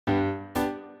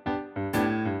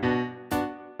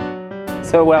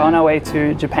So we're on our way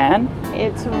to Japan.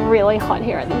 It's really hot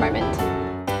here at the moment.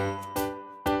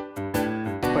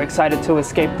 We're excited to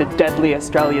escape the deadly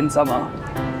Australian summer.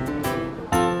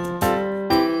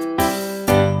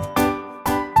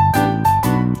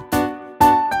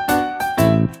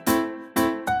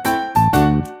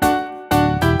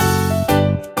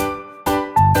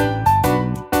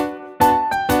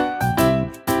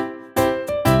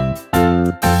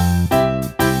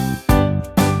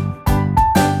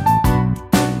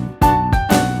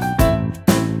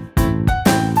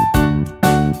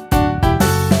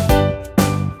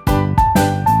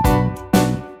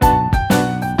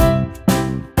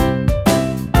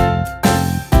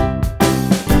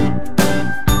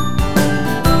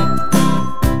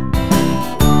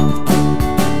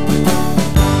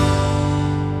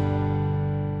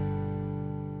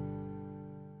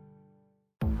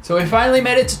 So we finally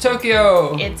made it to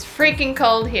Tokyo! It's freaking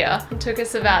cold here. It took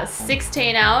us about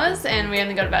 16 hours and we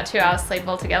only got about 2 hours sleep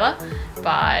altogether,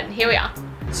 but here we are.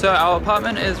 So our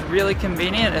apartment is really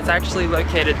convenient. It's actually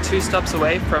located 2 stops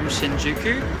away from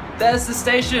Shinjuku. There's the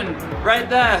station, right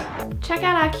there. Check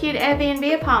out our cute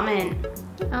Airbnb apartment.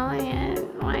 Elliot,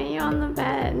 why are you on the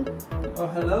bed? Oh,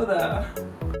 hello there.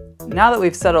 Now that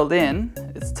we've settled in,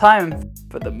 it's time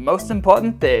for the most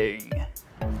important thing.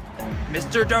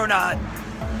 Mr. Donut!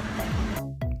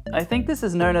 I think this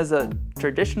is known as a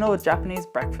traditional Japanese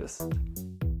breakfast.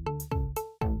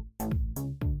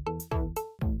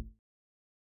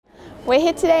 We're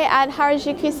here today at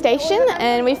Harajuku Station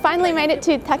and we finally made it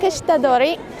to Takeshita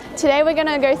Dori. Today we're going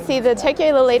to go see the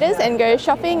Tokyo Lolitas and go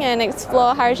shopping and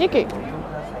explore Harajuku.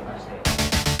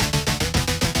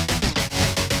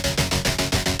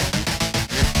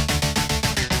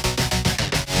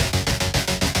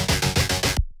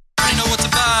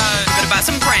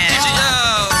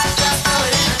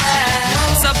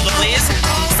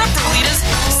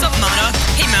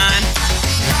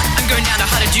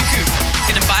 Harajuku,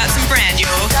 gonna buy out some brand, yo.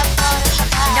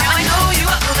 Now I know you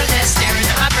are over there staring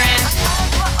at my brand.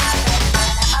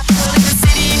 Like the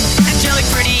city, angelic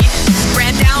pretty,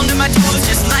 ran down to my toes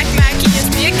just like Mackie. It's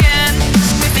me again,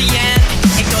 with the yen.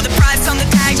 Ignore the price on the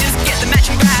tag, just get the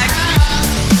matching bag.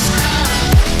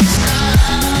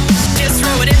 Just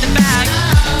throw it in the bag.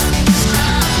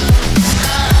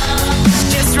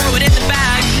 Just throw it in the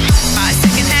bag. Buy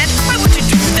second hand, why would you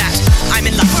do that? I'm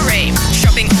in La Parade,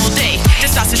 shopping all day.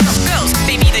 Just ask the shop girls,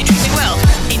 baby they treat me well.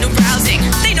 Ain't no browsing,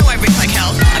 they know I rich like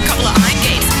hell. A couple of iron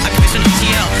gates, I push on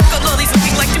ETL. Got lollies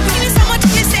looking like Dewey and someone to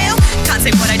your sale. Can't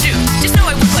say what I do, just know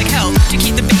I work like hell to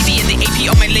keep the baby and the AP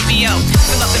on my labio.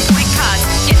 Fill up them point cards,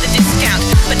 get the discount.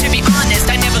 But to be honest,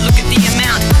 I never look at the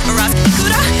amount. Or ask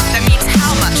Ikura, that means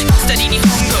how much. Study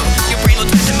Nihongo, your brain will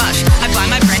turn to mush. I buy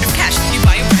my brand of cash, you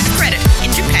buy your brand of credit. In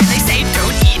Japan they say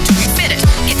don't eat till you fit it.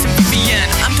 It's a yen,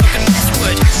 I'm talking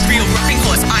Westwood. Real rocking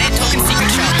horse, I ain't talking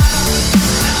secret shop.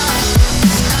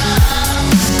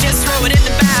 Just throw it in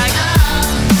the bag.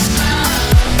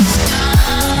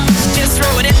 Just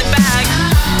throw it in the bag.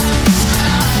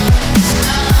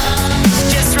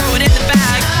 Just throw it in the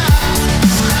bag.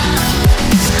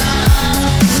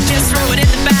 Just throw it in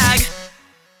the bag.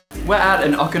 We're at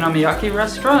an okonomiyaki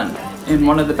restaurant in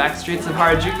one of the back streets of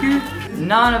Harajuku.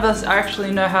 None of us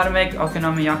actually know how to make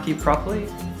okonomiyaki properly.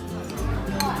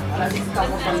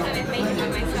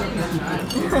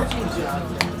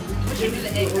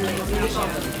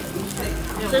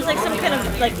 There's like some kind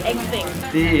of like egg thing.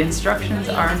 The instructions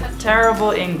are in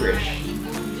terrible English.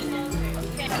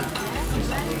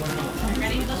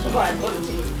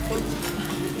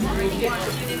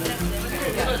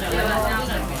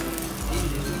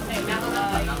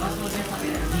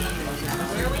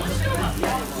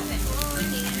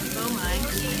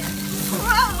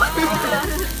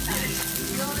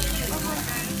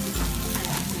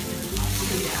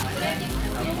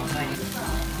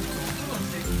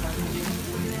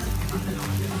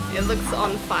 It looks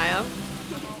on fire.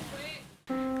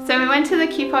 So we went to the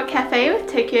Q-Pot Cafe with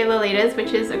Tokyo Lolitas,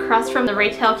 which is across from the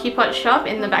retail Q-Pot shop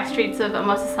in the back streets of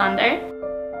Omotesando.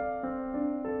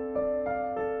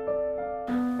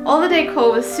 All the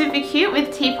decor was super cute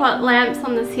with teapot lamps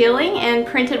on the ceiling and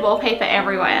printed wallpaper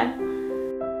everywhere.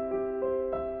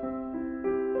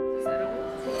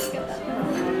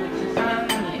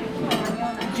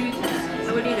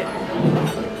 I would eat it.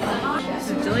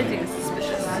 The jelly thing is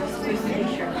suspicious.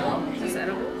 Is that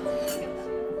edible?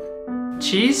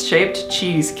 Cheese-shaped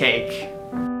cheesecake.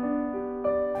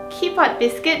 Q-Pot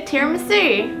biscuit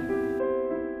tiramisu.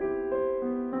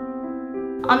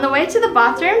 On the way to the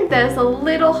bathroom, there's a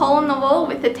little hole in the wall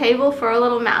with a table for a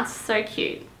little mouse. So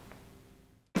cute.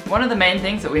 One of the main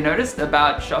things that we noticed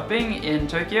about shopping in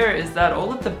Tokyo is that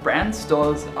all of the brand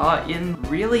stores are in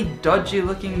really dodgy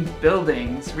looking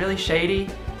buildings, really shady.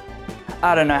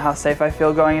 I don't know how safe I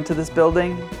feel going into this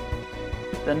building.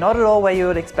 They're not at all where you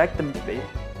would expect them to be.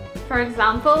 For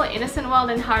example, Innocent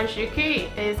World in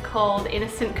Harajuku is called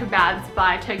Innocent Kebabs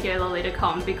by Tokyo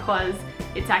Lolita.com because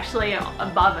it's actually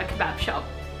above a kebab shop.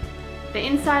 The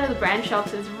inside of the brand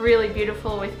shops is really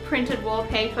beautiful with printed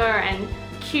wallpaper and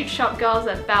cute shop girls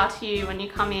that bow to you when you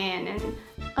come in. And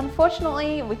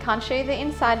unfortunately, we can't show you the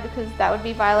inside because that would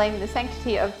be violating the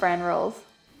sanctity of brand rules.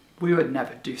 We would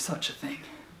never do such a thing.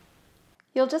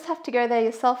 You'll just have to go there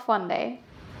yourself one day.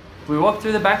 We walked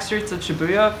through the back streets of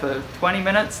Shibuya for 20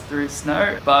 minutes through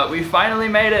snow, but we finally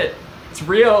made it. It's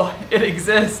real, it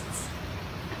exists.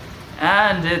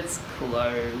 And it's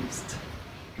closed.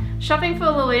 Shopping for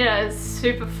Lolita is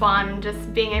super fun,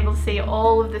 just being able to see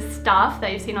all of the stuff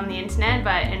that you've seen on the internet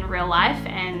but in real life,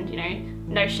 and you know,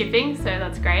 no shipping, so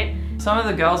that's great. Some of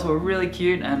the girls were really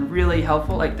cute and really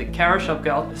helpful, like the Kara shop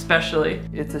girl especially.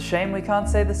 It's a shame we can't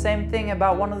say the same thing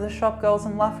about one of the shop girls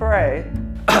in La Foret.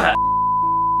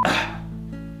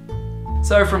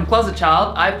 So from Closet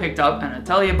Child, I picked up an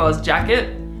Atelier Boss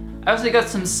jacket. I also got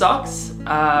some socks.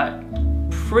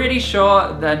 Pretty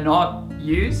sure they're not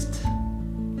used,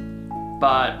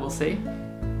 but we'll see.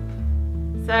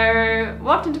 So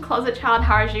walked into Closet Child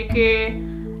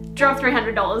Harajuku, drove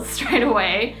 $300 straight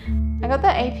away. I got the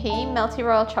AP Melty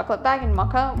Royal chocolate bag in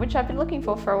mocha, which I've been looking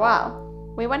for a while.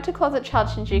 We went to Closet Child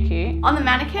Shinjuku. On the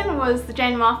mannequin was the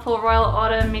Jane Marple Royal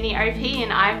Order Mini OP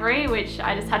in ivory, which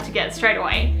I just had to get straight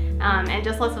away. And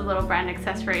just lots of little brand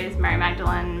accessories, Mary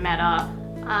Magdalene, Meta.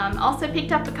 Also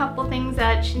picked up a couple things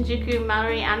at Shinjuku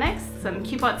Maori Annex, some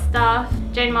Cupot stuff,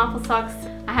 Jane Marple socks.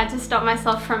 I had to stop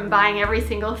myself from buying every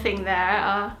single thing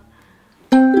there.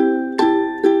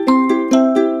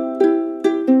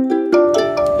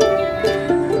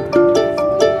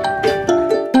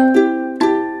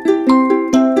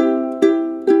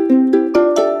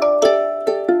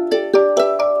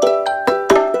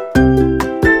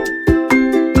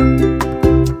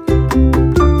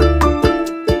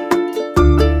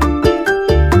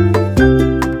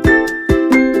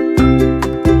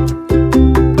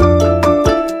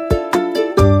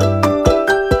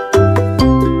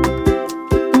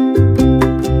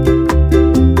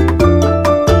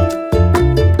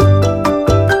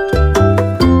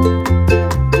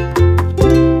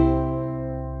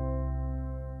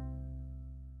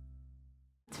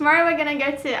 Tomorrow we're going to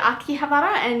go to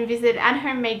Akihabara and visit At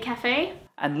Home Maid Cafe.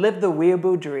 And live the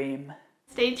weeaboo dream.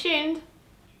 Stay tuned.